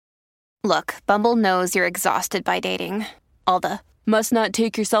Look, Bumble knows you're exhausted by dating. All the, must not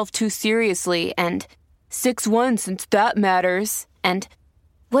take yourself too seriously, and 6'1" since that matters. And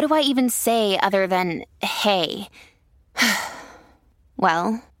what do I even say other than, hey?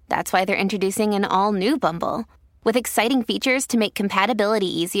 Well, that's why they're introducing an all-new Bumble, with exciting features to make compatibility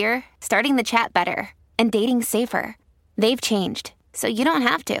easier, starting the chat better, and dating safer. They've changed, so you don't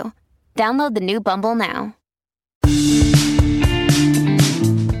have to. Download the new Bumble now.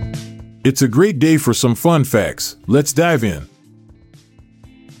 It's a great day for some fun facts. Let's dive in.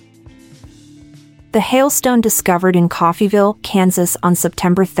 The hailstone discovered in Coffeyville, Kansas on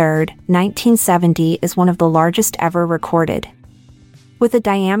September 3, 1970 is one of the largest ever recorded. With a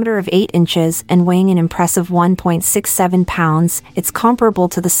diameter of 8 inches and weighing an impressive 1.67 pounds, it's comparable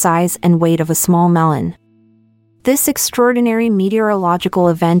to the size and weight of a small melon. This extraordinary meteorological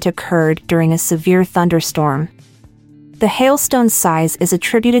event occurred during a severe thunderstorm. The hailstone's size is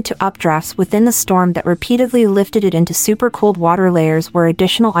attributed to updrafts within the storm that repeatedly lifted it into supercooled water layers where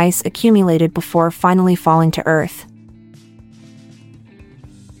additional ice accumulated before finally falling to Earth.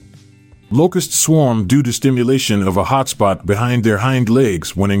 Locusts swarm due to stimulation of a hotspot behind their hind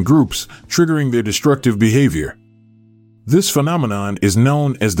legs when in groups, triggering their destructive behavior. This phenomenon is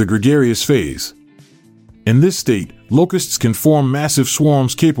known as the gregarious phase. In this state, locusts can form massive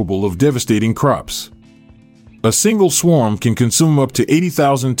swarms capable of devastating crops. A single swarm can consume up to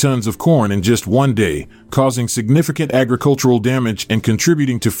 80,000 tons of corn in just one day, causing significant agricultural damage and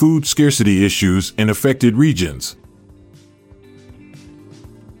contributing to food scarcity issues in affected regions.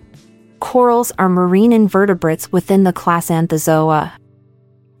 Corals are marine invertebrates within the class Anthozoa.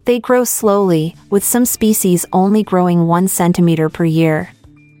 They grow slowly, with some species only growing 1 centimeter per year.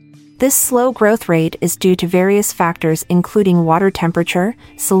 This slow growth rate is due to various factors including water temperature,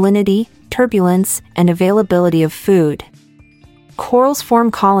 salinity, turbulence, and availability of food. Corals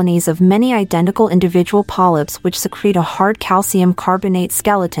form colonies of many identical individual polyps which secrete a hard calcium carbonate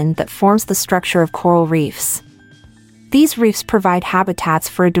skeleton that forms the structure of coral reefs. These reefs provide habitats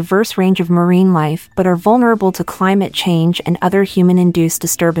for a diverse range of marine life but are vulnerable to climate change and other human-induced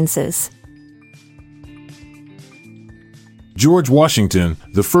disturbances. George Washington,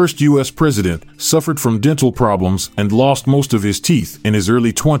 the first U.S. president, suffered from dental problems and lost most of his teeth in his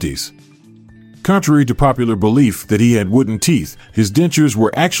early 20s. Contrary to popular belief that he had wooden teeth, his dentures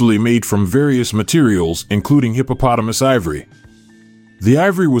were actually made from various materials, including hippopotamus ivory. The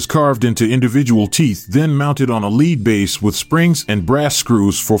ivory was carved into individual teeth, then mounted on a lead base with springs and brass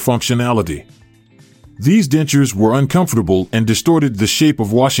screws for functionality. These dentures were uncomfortable and distorted the shape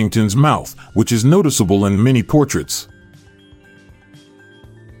of Washington's mouth, which is noticeable in many portraits.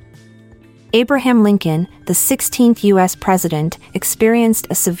 Abraham Lincoln, the 16th U.S. president, experienced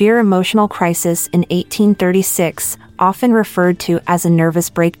a severe emotional crisis in 1836, often referred to as a nervous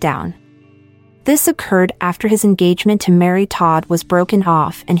breakdown. This occurred after his engagement to Mary Todd was broken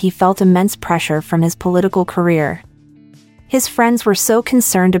off and he felt immense pressure from his political career. His friends were so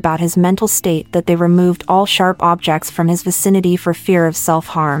concerned about his mental state that they removed all sharp objects from his vicinity for fear of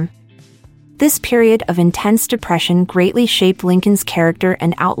self-harm. This period of intense depression greatly shaped Lincoln's character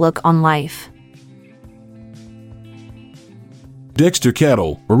and outlook on life. Dexter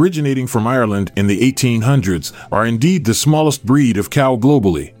cattle, originating from Ireland in the 1800s, are indeed the smallest breed of cow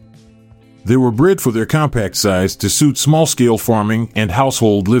globally. They were bred for their compact size to suit small-scale farming and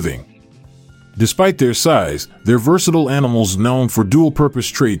household living. Despite their size, they're versatile animals known for dual-purpose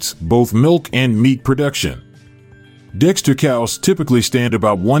traits, both milk and meat production. Dexter cows typically stand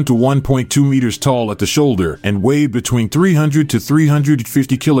about 1 to 1.2 meters tall at the shoulder and weigh between 300 to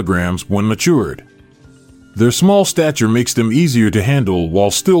 350 kilograms when matured. Their small stature makes them easier to handle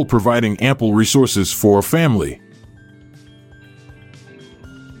while still providing ample resources for a family.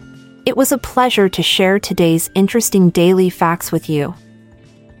 It was a pleasure to share today's interesting daily facts with you.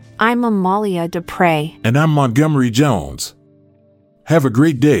 I'm Amalia Dupre. And I'm Montgomery Jones. Have a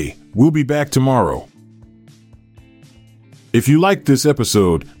great day. We'll be back tomorrow. If you liked this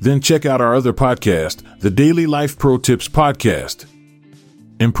episode, then check out our other podcast, the Daily Life Pro Tips Podcast.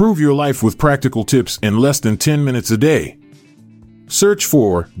 Improve your life with practical tips in less than 10 minutes a day. Search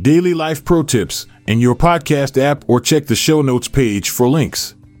for Daily Life Pro Tips in your podcast app or check the show notes page for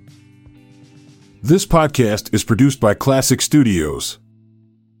links. This podcast is produced by Classic Studios.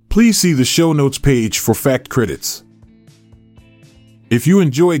 Please see the show notes page for fact credits. If you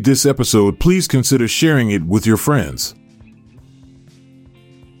enjoyed this episode, please consider sharing it with your friends.